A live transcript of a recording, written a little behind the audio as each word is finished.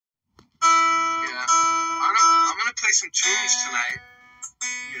play some tunes tonight.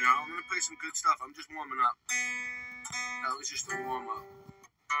 You know, I'm gonna play some good stuff. I'm just warming up. That was just a warm up.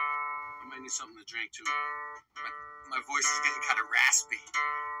 I might need something to drink too. My voice is getting kind of raspy.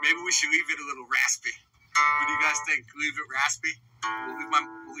 Maybe we should leave it a little raspy. What do you guys think? Leave it raspy? We'll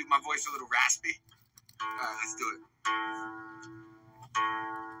leave my voice a little raspy. All right, let's do it.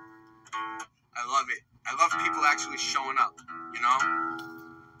 I love it. I love people actually showing up. You know,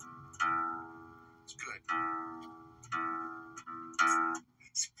 it's good.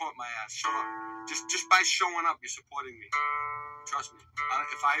 Support my ass. Show up. Just by showing up, you're supporting me. Trust me.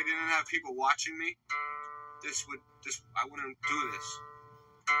 If I didn't have people watching me, I wouldn't do this.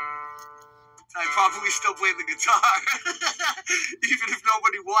 I'd probably still play the guitar, even if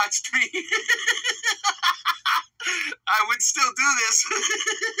nobody watched me. I would still do this.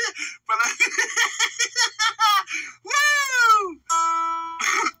 But woo!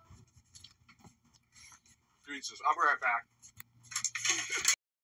 Jesus, I'll be right back.